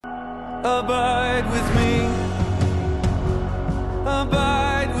Abide with me.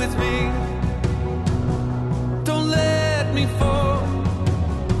 Abide with me. Don't let me fall.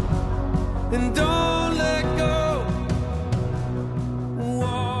 And don't let go.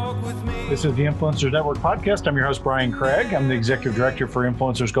 Walk with me. This is the Influencers Network podcast. I'm your host, Brian Craig. I'm the Executive Director for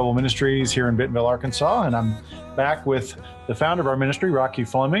Influencers Global Ministries here in Bentonville, Arkansas. And I'm back with the founder of our ministry, Rocky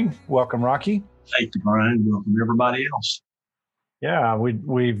Fleming. Welcome, Rocky. Thank you, Brian. Welcome everybody else. Yeah,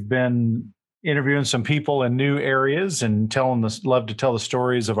 we've been interviewing some people in new areas and love to tell the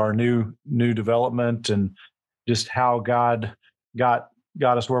stories of our new development and just how God got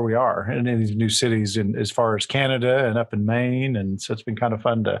us where we are and in these new cities, and as far as Canada and up in Maine. And so it's been kind of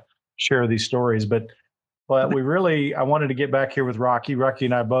fun to share these stories. But I wanted to get back here with Rocky. Rocky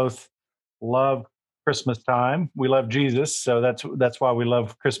and I both love Christmas time. We love Jesus, so that's why we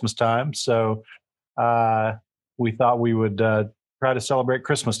love Christmas time. So we thought we would try to celebrate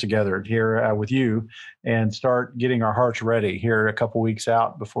Christmas together here with you and start getting our hearts ready here a couple weeks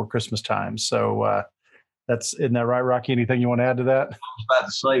out before Christmas time. So isn't that right, Rocky? Anything you want to add to that? I was about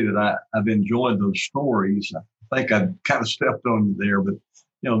to say that I've enjoyed those stories. I think I kind of stepped on you there, but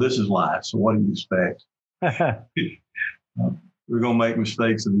this is life. So what do you expect? We're going to make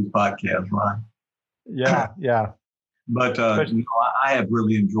mistakes in these podcasts, right? Yeah. But I have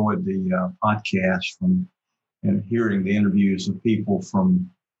really enjoyed the podcast and hearing the interviews of people from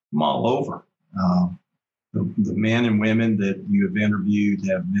all over. The men and women that you have interviewed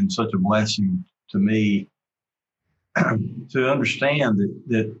have been such a blessing to me to understand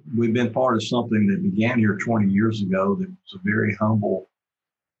that we've been part of something that began here 20 years ago that was a very humble,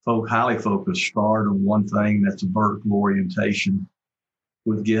 highly focused start on one thing, that's a vertical orientation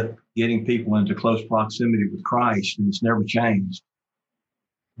with getting people into close proximity with Christ, and it's never changed.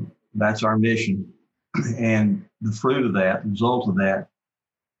 That's our mission. And the fruit of that, the result of that,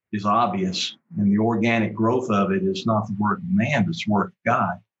 is obvious. And the organic growth of it is not the work of man, but it's the work of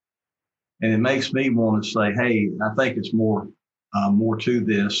God. And it makes me want to say, hey, I think it's more to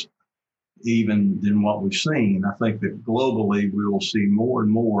this even than what we've seen. I think that globally we will see more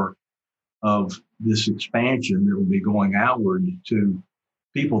and more of this expansion that will be going outward to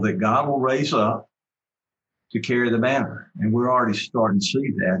people that God will raise up to carry the banner. And we're already starting to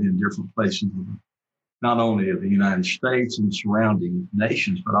see that in different places, not only of the United States and surrounding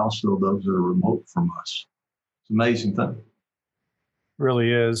nations, but also those that are remote from us. It's an amazing thing.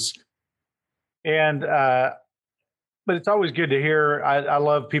 Really is. And, but it's always good to hear. I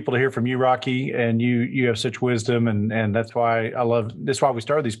love people to hear from you, Rocky, and you have such wisdom. And that's why that's why we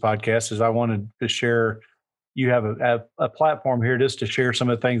started these podcasts, is I wanted to share. You have a platform here just to share some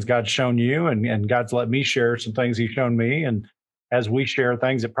of the things God's shown you, and God's let me share some things He's shown me. And as we share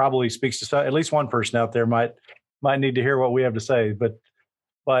things, it probably speaks to at least one person out there might need to hear what we have to say.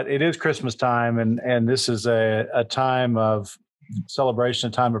 But it is Christmas time, and this is a time of celebration,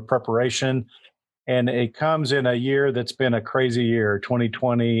 a time of preparation. And it comes in a year that's been a crazy year.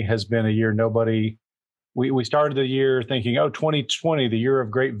 2020 has been a year we started the year thinking, 2020, the year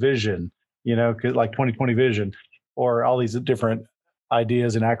of great vision, like 2020 vision, or all these different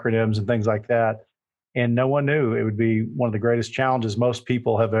ideas and acronyms and things like that. And no one knew it would be one of the greatest challenges most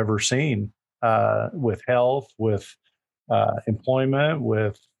people have ever seen, with health, with employment,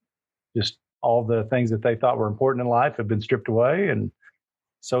 with just all the things that they thought were important in life have been stripped away. And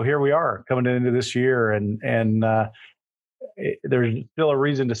so here we are coming into this year, and there's still a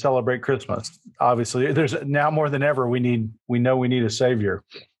reason to celebrate Christmas. Obviously, there's now more than ever. We know we need a savior.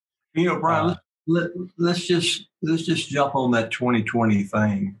 Brian, let's just jump on that 2020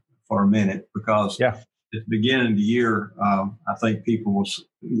 thing for a minute, because at the beginning of the year, I think people was,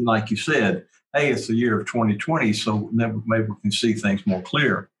 like you said, hey, it's the year of 2020, so maybe we can see things more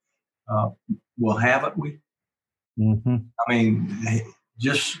clear. Well, haven't we? Mm-hmm. I mean,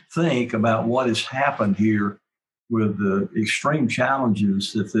 just think about what has happened here with the extreme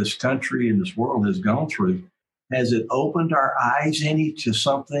challenges that this country and this world has gone through. Has it opened our eyes any to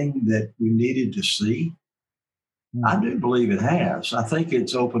something that we needed to see? I do believe it has. I think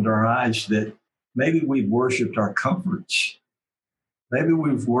it's opened our eyes that maybe we've worshiped our comforts. Maybe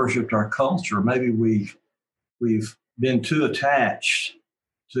we've worshiped our culture. Maybe we've been too attached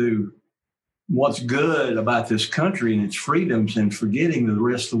to what's good about this country and its freedoms, and forgetting that the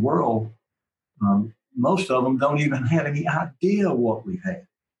rest of the world, most of them don't even have any idea what we had.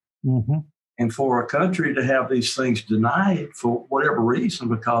 Mm-hmm. And for a country to have these things denied for whatever reason,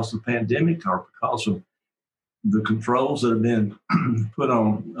 because of the pandemic or because of the controls that have been put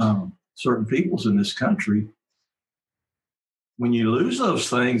on certain peoples in this country, when you lose those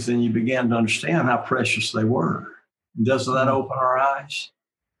things, then you begin to understand how precious they were. And doesn't that open our eyes?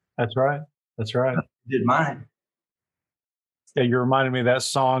 That's right. That's right. Did mine. Yeah, you reminded me of that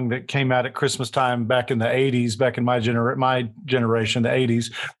song that came out at Christmas time back in the '80s, back in my generation, the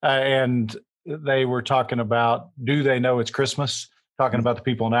 '80s, and they were talking about, do they know it's Christmas? Talking about the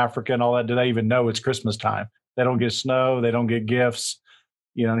people in Africa and all that. Do they even know it's Christmas time? They don't get snow, they don't get gifts,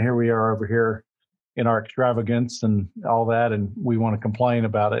 and here we are over here in our extravagance and all that, and we want to complain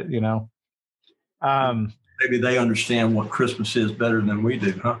about it. Um, Maybe they understand what Christmas is better than we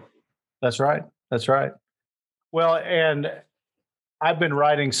do, huh? that's right. That's right. Well, and I've been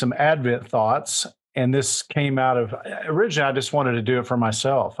writing some Advent thoughts, and this came out of originally, I just wanted to do it for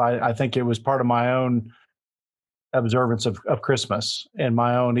myself. I think it was part of my own observance of Christmas and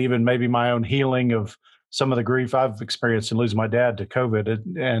my own, even maybe my own healing of some of the grief I've experienced in losing my dad to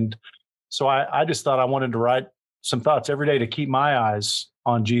COVID. And so I just thought I wanted to write some thoughts every day to keep my eyes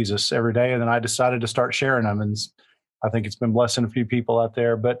on Jesus every day. And then I decided to start sharing them. And I think it's been blessing a few people out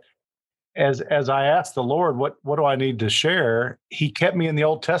there. But as I asked the Lord, what do I need to share? He kept me in the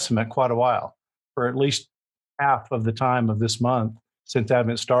Old Testament quite a while, for at least half of the time of this month since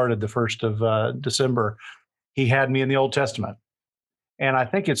Advent started, the 1st of December. He had me in the Old Testament, and I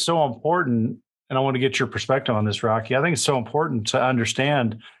think it's so important. And I want to get your perspective on this, Rocky. I think it's so important to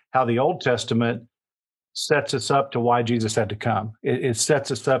understand how the Old Testament sets us up to why Jesus had to come. It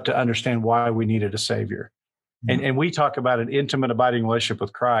sets us up to understand why we needed a Savior. And we talk about an intimate, abiding relationship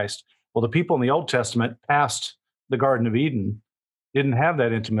with Christ. Well, the people in the Old Testament past the Garden of Eden didn't have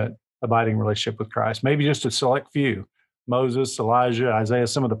that intimate, abiding relationship with Christ. Maybe just a select few: Moses, Elijah, Isaiah,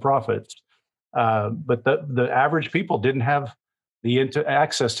 some of the prophets. But the average people didn't have the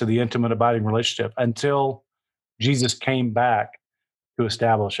access to the intimate, abiding relationship until Jesus came back to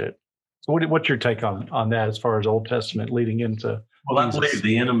establish it. So, what's your take on that as far as Old Testament leading into? Well, I believe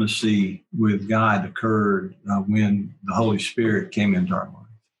the intimacy with God occurred when the Holy Spirit came into our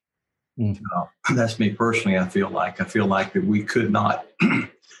life. That's me personally. I feel like that we could not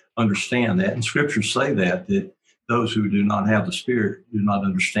understand that, and Scriptures say that those who do not have the Spirit do not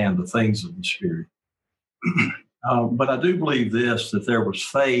understand the things of the Spirit. But I do believe that there was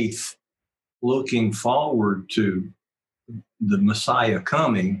faith looking forward to the Messiah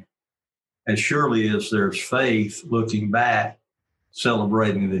coming, as surely as there's faith looking back,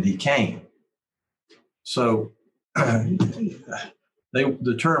 celebrating that he came. So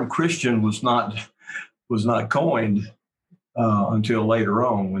the term Christian was not coined until later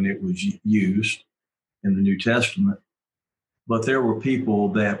on, when it was used in the New Testament. But there were people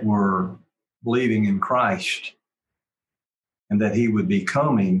that were believing in Christ and that he would be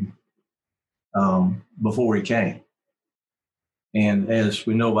coming before he came. And as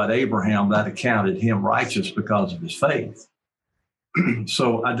we know about Abraham, that accounted him righteous because of his faith.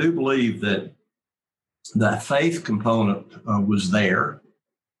 So I do believe that faith component was there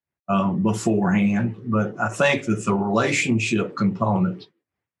beforehand, but I think that the relationship component,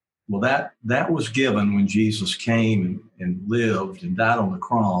 well, that was given when Jesus came and lived and died on the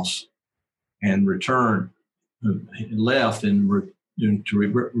cross and returned, left and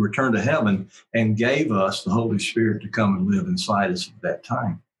return to heaven, and gave us the Holy Spirit to come and live inside us at that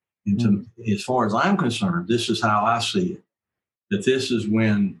time. And as far as I'm concerned, this is how I see it, that this is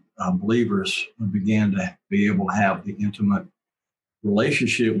when believers began to be able to have the intimate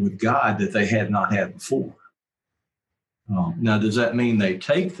relationship with God that they had not had before. Now, does that mean they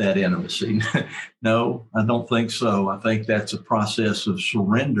take that intimacy? No, I don't think so. I think that's a process of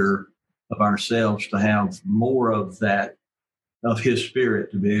surrender of ourselves to have more of that, of his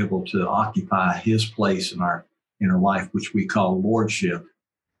Spirit, to be able to occupy his place in our life, which we call lordship.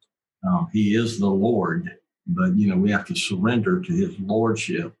 He is the Lord, but we have to surrender to his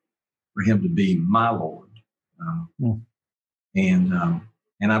lordship for him to be my Lord. And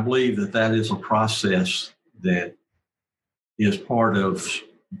I believe that is a process that is part of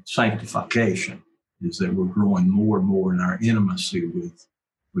sanctification, is that we're growing more and more in our intimacy with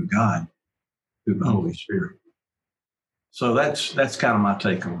God through the Holy Spirit. So that's kind of my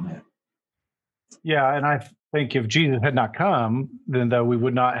take on that. Yeah, and I think if Jesus had not come, then though we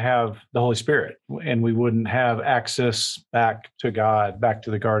would not have the Holy Spirit, and we wouldn't have access back to God, back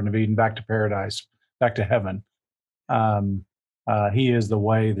to the Garden of Eden, back to paradise, back to heaven. He is the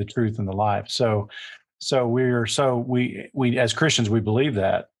way, the truth, and the life. So we as Christians, we believe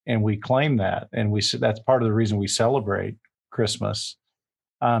that, and we claim that, and that's part of the reason we celebrate Christmas.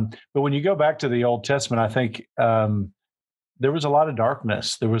 But when you go back to the Old Testament, I think there was a lot of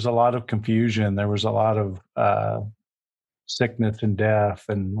darkness. There was a lot of confusion. There was a lot of sickness and death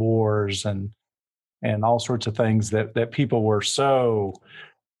and wars and all sorts of things that people were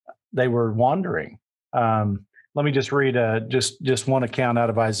they were wandering. Let me just read just one account out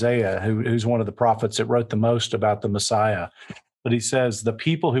of Isaiah, who's one of the prophets that wrote the most about the Messiah. But he says, "The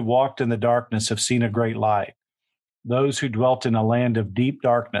people who walked in the darkness have seen a great light. Those who dwelt in a land of deep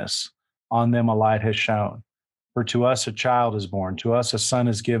darkness, on them a light has shone. For to us a child is born, to us a son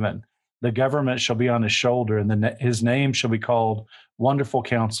is given. The government shall be on his shoulder, and his name shall be called Wonderful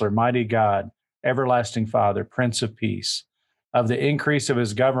Counselor, Mighty God, Everlasting Father, Prince of Peace. Of the increase of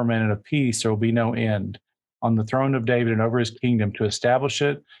his government and of peace there will be no end, on the throne of David and over his kingdom, to establish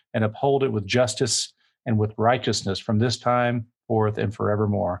it and uphold it with justice and with righteousness from this time forth and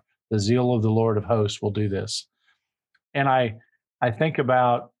forevermore. The zeal of the Lord of hosts will do this." And I think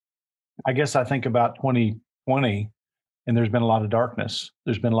about, I guess I think about 2020, and there's been a lot of darkness.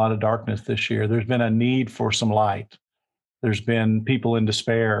 There's been a lot of darkness this year. There's been a need for some light. There's been people in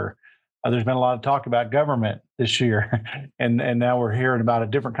despair. There's been a lot of talk about government this year, and now we're hearing about a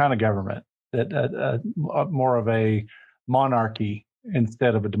different kind of government, that more of a monarchy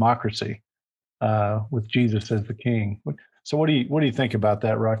instead of a democracy, with Jesus as the king. So, what do you think about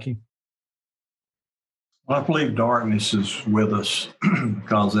that, Rocky? Well, I believe darkness is with us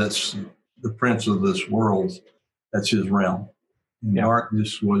because that's the prince of this world. That's his realm. And Yeah.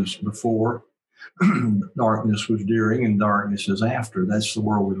 darkness was before, darkness was during, and darkness is after. That's the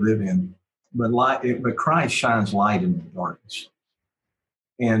world we live in. But Christ shines light in the darkness.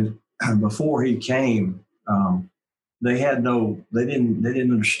 And before he came, they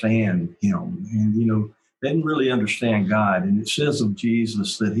didn't understand him, and they didn't really understand God. And it says of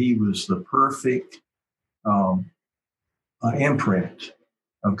Jesus that he was the perfect imprint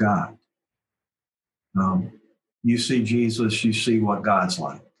of God. You see Jesus, you see what God's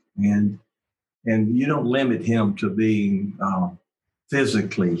like, and you don't limit him to being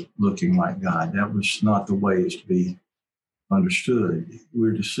physically looking like God. That was not the way it's to be understood.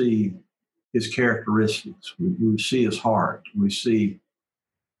 We're to see his characteristics. We see his heart. We see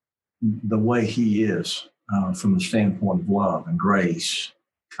the way he is from the standpoint of love and grace,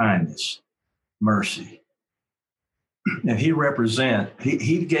 kindness, mercy. And he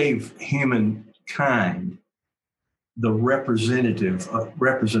gave humankind the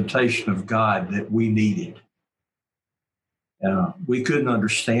representation of God that we needed. We couldn't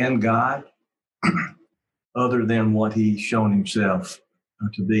understand God other than what he's shown himself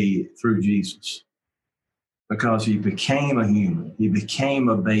to be through Jesus, because he became a human. He became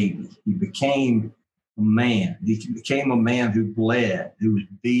a baby. He became a man. He became a man who bled, who was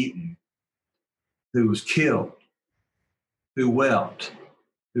beaten, who was killed, who wept,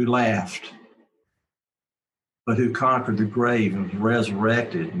 who laughed, but who conquered the grave and was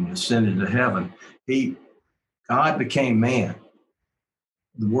resurrected and ascended to heaven. God became man.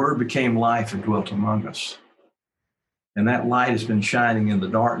 The Word became life and dwelt among us. And that light has been shining in the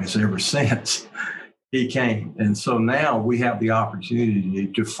darkness ever since he came. And so now we have the opportunity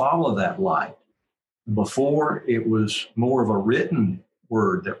to follow that light. Before, it was more of a written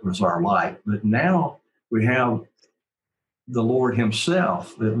word that was our light, but now we have the Lord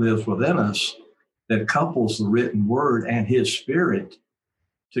himself that lives within us, that couples the written word and his spirit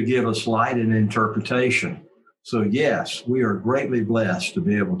to give us light and interpretation. So yes, we are greatly blessed to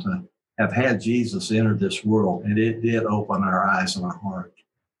be able to have had Jesus enter this world, and it did open our eyes and our heart,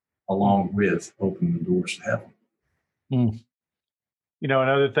 along with opening the doors to heaven. Mm.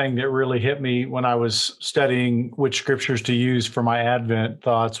 Another thing that really hit me when I was studying which scriptures to use for my Advent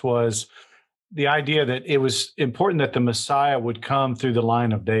thoughts was the idea that it was important that the Messiah would come through the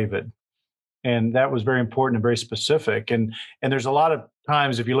line of David. And that was very important and very specific. And there's a lot of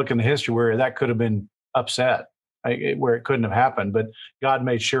times, if you look in the history, where that could have been upset, where it couldn't have happened, but God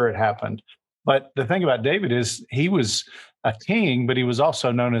made sure it happened. But the thing about David is he was a king, but he was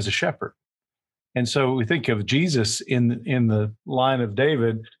also known as a shepherd. And so we think of Jesus in the line of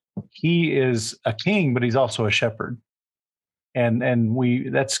David. He is a king, but he's also a shepherd. And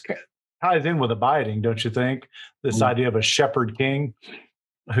that's ties in with abiding, don't you think? This idea of a shepherd king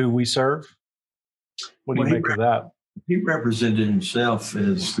who we serve. What do you make of that? He represented himself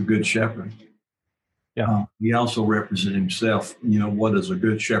as the good shepherd. Yeah. He also represented himself, what does a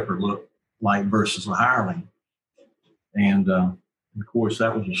good shepherd look like versus a hireling? And of course,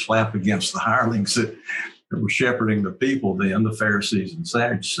 that was a slap against the hirelings that were shepherding the people then, the Pharisees and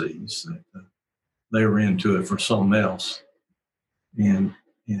Sadducees. That they were into it for something else. And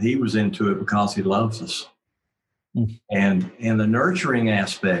he was into it because he loves us. And the nurturing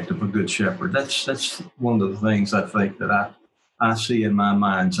aspect of a good shepherd, that's one of the things I think that I see in my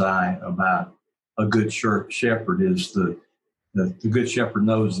mind's eye about a good shepherd is the good shepherd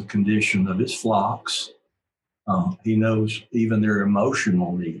knows the condition of his flocks. He knows even their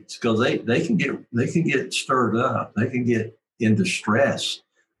emotional needs because they can get stirred up. They can get in distress.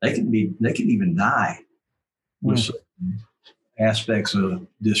 They can even die with certain aspects of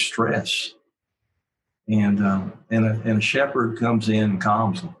distress. And a shepherd comes in and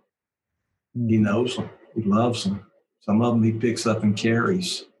calms them. He knows them. He loves them. Some of them he picks up and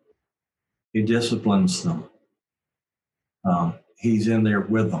carries. He disciplines them. He's in there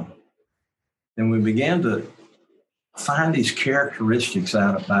with them. And we began to find these characteristics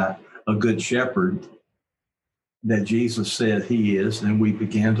out about a good shepherd that Jesus said he is. And we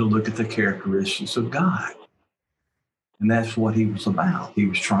began to look at the characteristics of God. And that's what he was about. He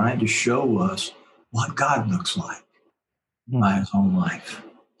was trying to show us what God looks like by his own life.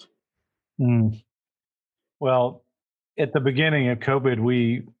 Well, at the beginning of COVID,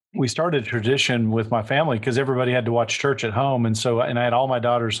 we started a tradition with my family because everybody had to watch church at home. And I had all my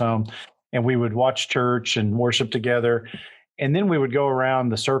daughters home, and we would watch church and worship together. And then we would go around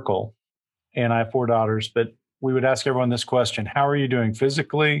the circle, and I have 4 daughters, but we would ask everyone this question: how are you doing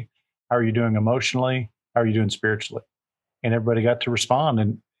physically? How are you doing emotionally? How are you doing spiritually? And everybody got to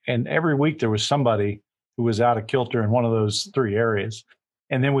respond. And every week there was somebody who was out of kilter in one of those 3 areas.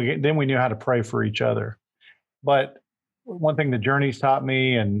 And then we knew how to pray for each other. But one thing the journey's taught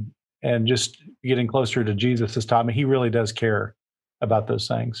me, and just getting closer to Jesus has taught me, he really does care about those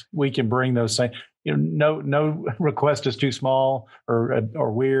things. We can bring those things. No request is too small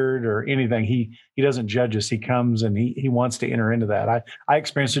or weird or anything. He doesn't judge us. He comes and he wants to enter into that. I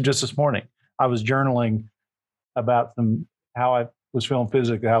experienced it just this morning. I was journaling about how I was feeling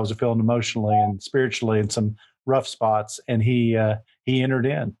physically, how I was feeling emotionally and spiritually, and some rough spots. And he entered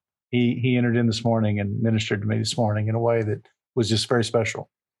in. He entered in this morning and ministered to me this morning in a way that was just very special.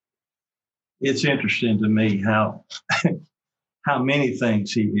 It's interesting to me how many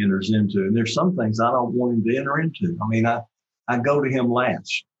things he enters into. And there's some things I don't want him to enter into. I mean, I go to him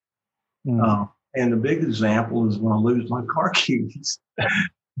last. And the big example is when I lose my car keys.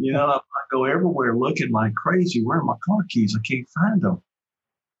 I go everywhere looking like crazy. Where are my car keys? I can't find them.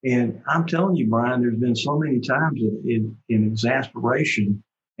 And I'm telling you, Brian, there's been so many times in exasperation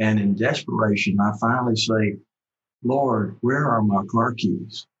and in desperation, I finally say, Lord, where are my car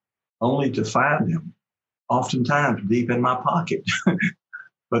keys? Only to find them, oftentimes deep in my pocket.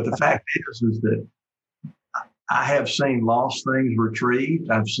 But the fact is that I have seen lost things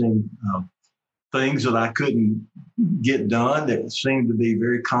retrieved. I've seen things that I couldn't get done that seemed to be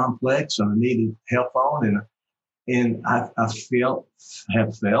very complex and I needed help on. And I have felt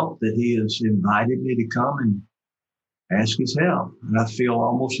that he has invited me to come and ask his help. And I feel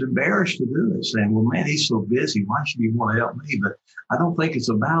almost embarrassed to do it, saying, well, man, he's so busy. Why should he want to help me? But I don't think it's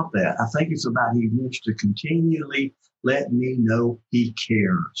about that. I think it's about he wants to continually let me know he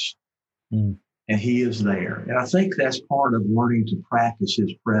cares. And he is there. And I think that's part of learning to practice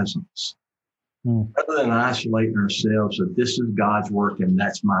his presence. Rather than isolating ourselves that this is God's work and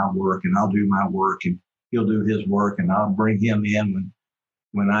that's my work and I'll do my work and he'll do his work and I'll bring him in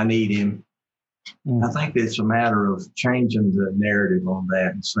when I need him. I think it's a matter of changing the narrative on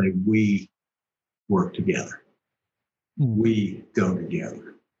that and say we work together. We go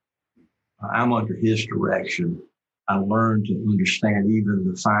together. I'm under his direction. I learned to understand even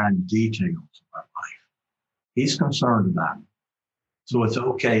the fine details of my life. He's concerned about me. So it's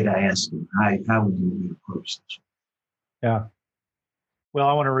okay to ask him, how would you approach this? Yeah. Well,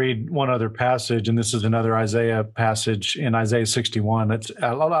 I want to read one other passage, and this is another Isaiah passage in Isaiah 61.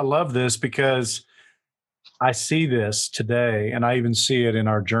 I love this because I see this today, and I even see it in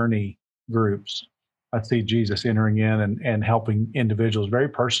our journey groups. I see Jesus entering in and helping individuals very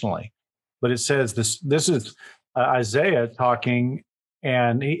personally. But it says this is Isaiah talking,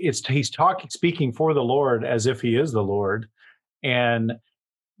 and he's talking, speaking for the Lord as if he is the Lord. And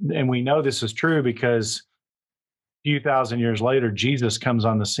we know this is true because a few thousand years later, Jesus comes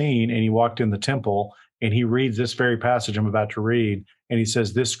on the scene and he walked in the temple and he reads this very passage I'm about to read. And he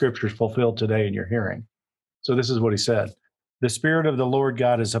says, this scripture is fulfilled today in your hearing. So this is what he said. The Spirit of the Lord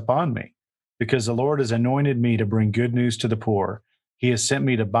God is upon me because the Lord has anointed me to bring good news to the poor. He has sent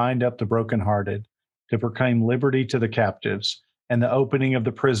me to bind up the brokenhearted, to proclaim liberty to the captives and the opening of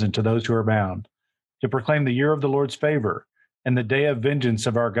the prison to those who are bound, to proclaim the year of the Lord's favor and the day of vengeance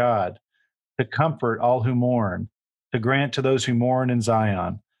of our God, to comfort all who mourn, to grant to those who mourn in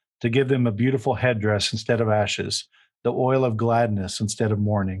Zion, to give them a beautiful headdress instead of ashes, the oil of gladness instead of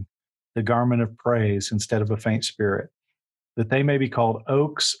mourning, the garment of praise instead of a faint spirit, that they may be called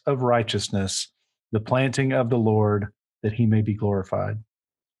oaks of righteousness, the planting of the Lord, that he may be glorified.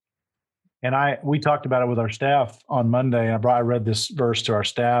 And we talked about it with our staff on Monday. I read this verse to our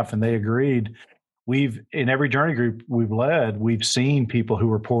staff and they agreed. we've, in every journey group we've led, we've seen people who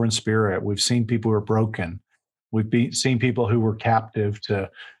were poor in spirit. We've seen people who are broken. Seen people who were captive to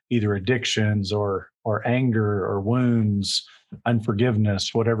either addictions or anger or wounds,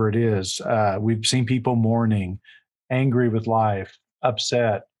 unforgiveness, whatever it is. We've seen people mourning, angry with life,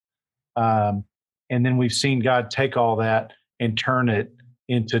 upset. And then we've seen God take all that and turn it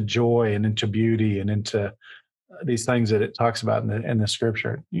into joy and into beauty and into these things that it talks about in the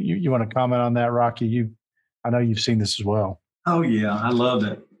scripture. You want to comment on that, Rocky? I know you've seen this as well. Oh yeah, I love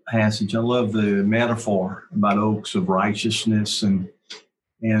that passage. I love the metaphor about oaks of righteousness, and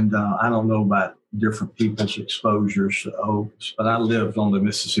I don't know about different people's exposures to oaks, but I lived on the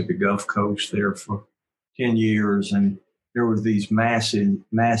Mississippi Gulf Coast there for 10 years, and there were these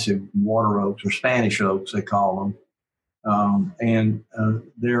massive water oaks, or Spanish oaks they call them.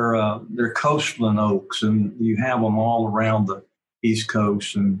 They're coastline oaks, and you have them all around the East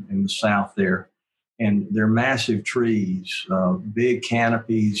Coast and the South there. And they're massive trees, big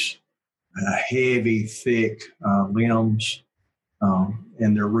canopies, heavy, thick limbs,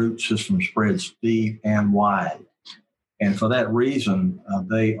 and their root system spreads deep and wide. And for that reason,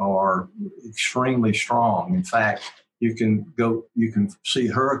 they are extremely strong. In fact, you can see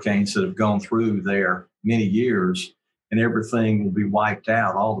hurricanes that have gone through there many years, and everything will be wiped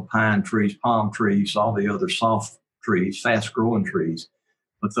out. All the pine trees, palm trees, all the other soft trees, fast growing trees.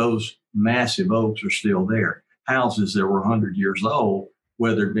 But those massive oaks are still there. Houses that were 100 years old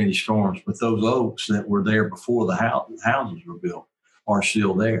weathered many storms, but those oaks that were there before the houses were built are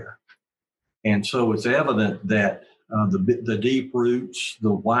still there. And so it's evident that the deep roots,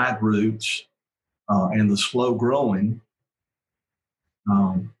 the wide roots, and the slow growing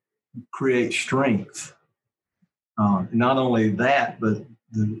create strength. Not only that, but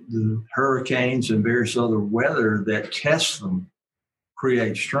the hurricanes and various other weather that test them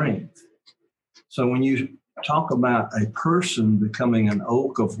create strength. So when you talk about a person becoming an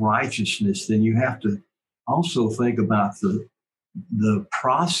oak of righteousness, then you have to also think about the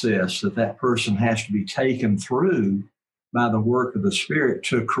process that person has to be taken through by the work of the Spirit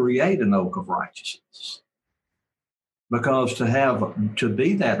to create an oak of righteousness. Because to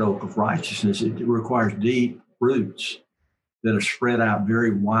be that oak of righteousness, it requires deep roots that are spread out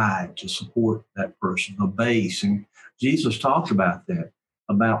very wide to support that person, the base. And Jesus talked about that,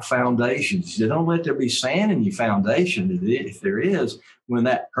 about foundations. He said, don't let there be sand in your foundation. If there is, when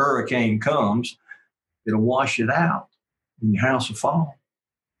that hurricane comes, it'll wash it out and your house will fall.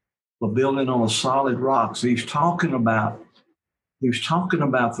 But building on a solid rock. So he was talking about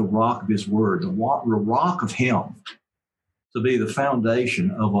the rock of his word, the rock of him, to be the foundation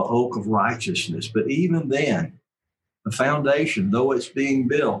of an oak of righteousness. But even then, the foundation, though it's being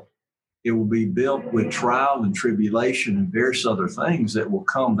built, it will be built with trial and tribulation and various other things that will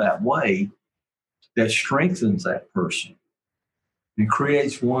come that way that strengthens that person and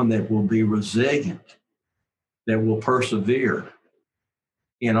creates one that will be resilient, that will persevere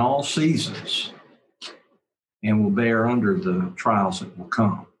in all seasons and will bear under the trials that will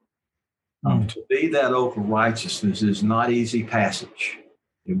come. To be that oak of righteousness is not easy passage.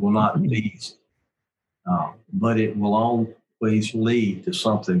 It will not be easy, but it will always lead to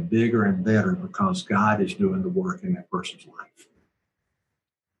something bigger and better because God is doing the work in that person's life.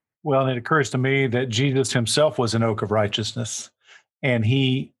 Well, and it occurs to me that Jesus himself was an oak of righteousness, and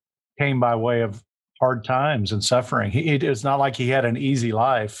he came by way of hard times and suffering. It's not like he had an easy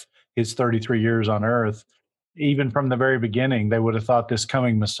life, his 33 years on earth. Even from the very beginning, they would have thought this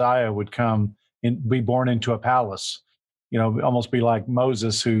coming Messiah would come and be born into a palace, almost be like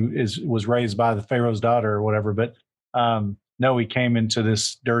Moses, who was raised by the Pharaoh's daughter or whatever. But no, he came into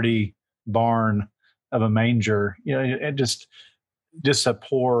this dirty barn of a manger, and just a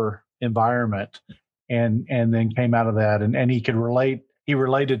poor environment, and then came out of that, and he could relate. He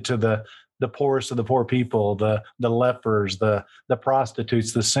related to the poorest of the poor people, the lepers, the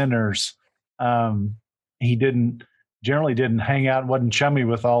prostitutes, the sinners. He generally didn't hang out, wasn't chummy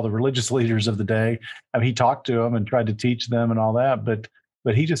with all the religious leaders of the day. I mean, he talked to them and tried to teach them and all that,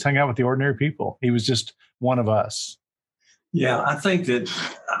 but he just hung out with the ordinary people. He was just one of us. Yeah, I think that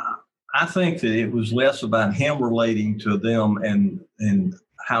it was less about him relating to them and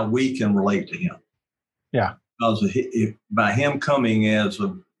how we can relate to him. Yeah, because by him coming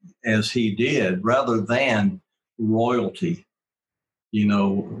as he did, rather than royalty,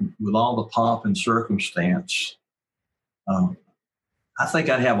 with all the pomp and circumstance, I think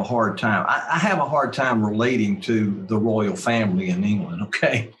I'd have a hard time. I have a hard time relating to the royal family in England.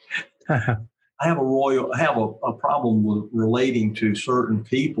 Okay, I have a problem with relating to certain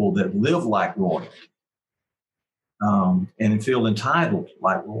people that live like royalty, and feel entitled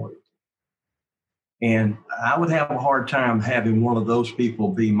like royalty. And I would have a hard time having one of those people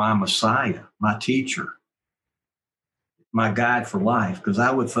be my Messiah, my teacher, my guide for life, because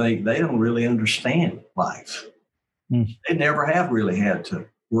I would think they don't really understand life. They never have really had to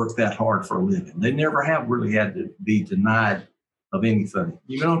work that hard for a living. They never have really had to be denied of anything.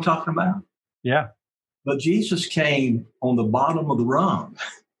 You know what I'm talking about? Yeah. But Jesus came on the bottom of the rung.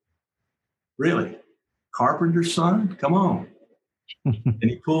 Really. Carpenter's son? Come on. And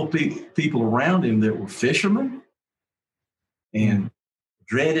he pulled people around him that were fishermen and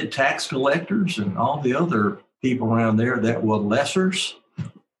dreaded tax collectors and all the other people around there that were lessers.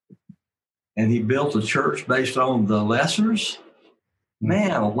 And he built a church based on the lessers.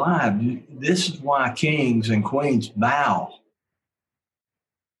 Man alive, this is why kings and queens bow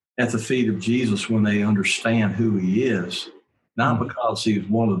at the feet of Jesus when they understand who he is, not because he is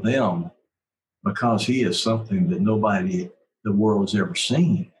one of them, because he is something that nobody in the world has ever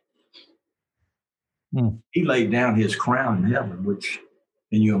seen. He laid down his crown in heaven, which,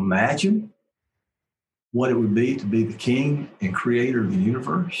 can you imagine what it would be to be the king and creator of the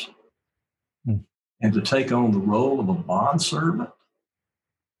universe and to take on the role of a bondservant?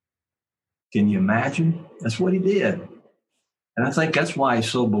 Can you imagine? That's what he did. And I think that's why he's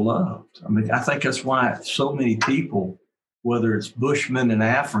so beloved. I mean, I think that's why so many people, whether it's Bushmen in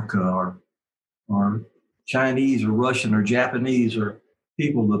Africa or Chinese or Russian or Japanese or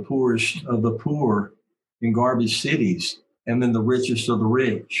people, the poorest of the poor in garbage cities, and then the richest of the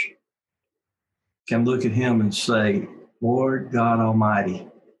rich, can look at him and say, Lord God Almighty,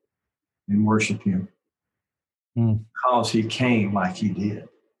 and worship him because he came like he did.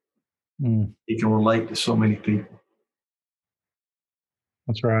 He can relate to so many people.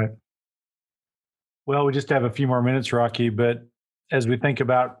 That's right. Well, we just have a few more minutes, Rocky, but as we think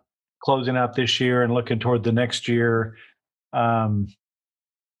about closing out this year and looking toward the next year, what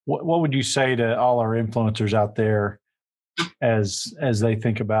would you say to all our influencers out there as they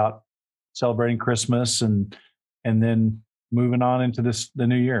think about celebrating Christmas and then moving on into the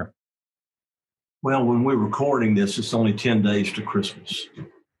new year? Well, when we're recording this, it's only 10 days to Christmas.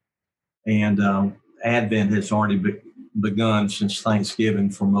 And Advent has already begun since Thanksgiving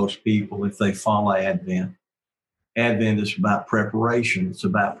for most people, if they follow Advent. Advent is about preparation. It's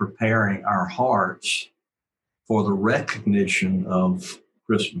about preparing our hearts for the recognition of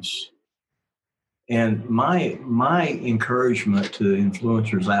Christmas. And my encouragement to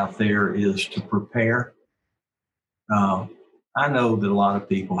influencers out there is to prepare. I know that a lot of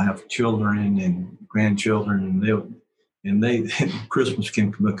people have children and grandchildren, and they Christmas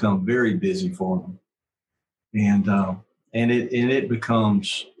can become very busy for them, and it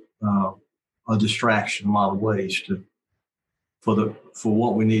becomes a distraction in a lot of ways for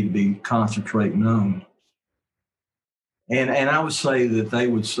what we need to be concentrating on. And I would say that they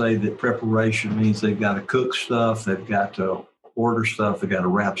would say that preparation means they've got to cook stuff, they've got to order stuff, they've got to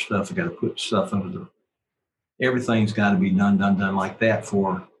wrap stuff, they've got to put stuff under everything's got to be done like that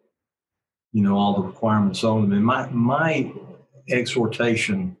for, all the requirements on them. And my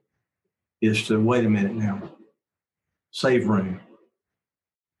exhortation is to wait a minute now, save room,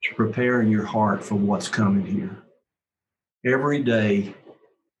 to prepare in your heart for what's coming here. Every day,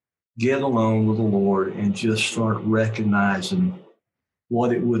 get alone with the Lord and just start recognizing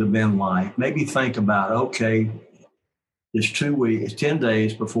what it would have been like. Maybe think about, okay, it's 2 weeks, 10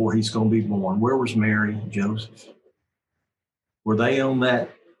 days before he's going to be born. Where was Mary and Joseph? Were they on that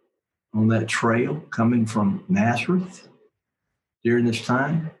trail coming from Nazareth during this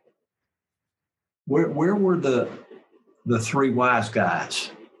time? Where were the three wise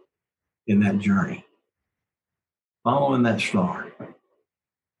guys in that journey, following that star?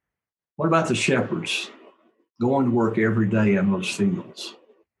 What about the shepherds going to work every day in those fields?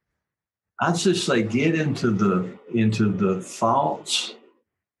 I'd just say get into the thoughts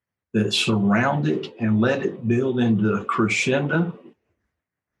that surround it and let it build into a crescendo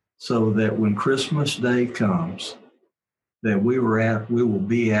so that when Christmas Day comes, that we will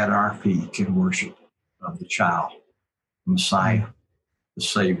be at our peak in worship of the child, Messiah, the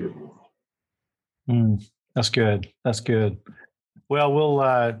Savior of the world. That's good. That's good.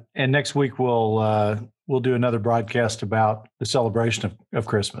 Well, and next week we'll do another broadcast about the celebration of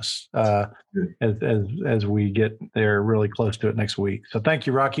Christmas as we get there really close to it next week. So thank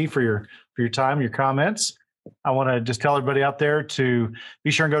you, Rocky, for your time, your comments. I want to just tell everybody out there to be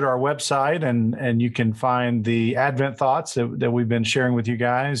sure and go to our website and you can find the Advent thoughts that we've been sharing with you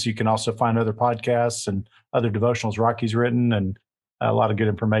guys. You can also find other podcasts and other devotionals Rocky's written and a lot of good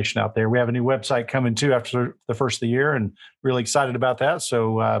information out there. We have a new website coming too after the first of the year and really excited about that.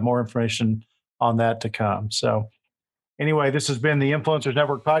 So more information on that to come. So, Anyway, this has been the Influencers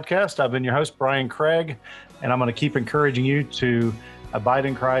Network podcast. I've been your host, Brian Craig, and I'm going to keep encouraging you to abide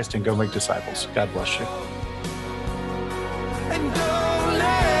in Christ and go make disciples. God bless you.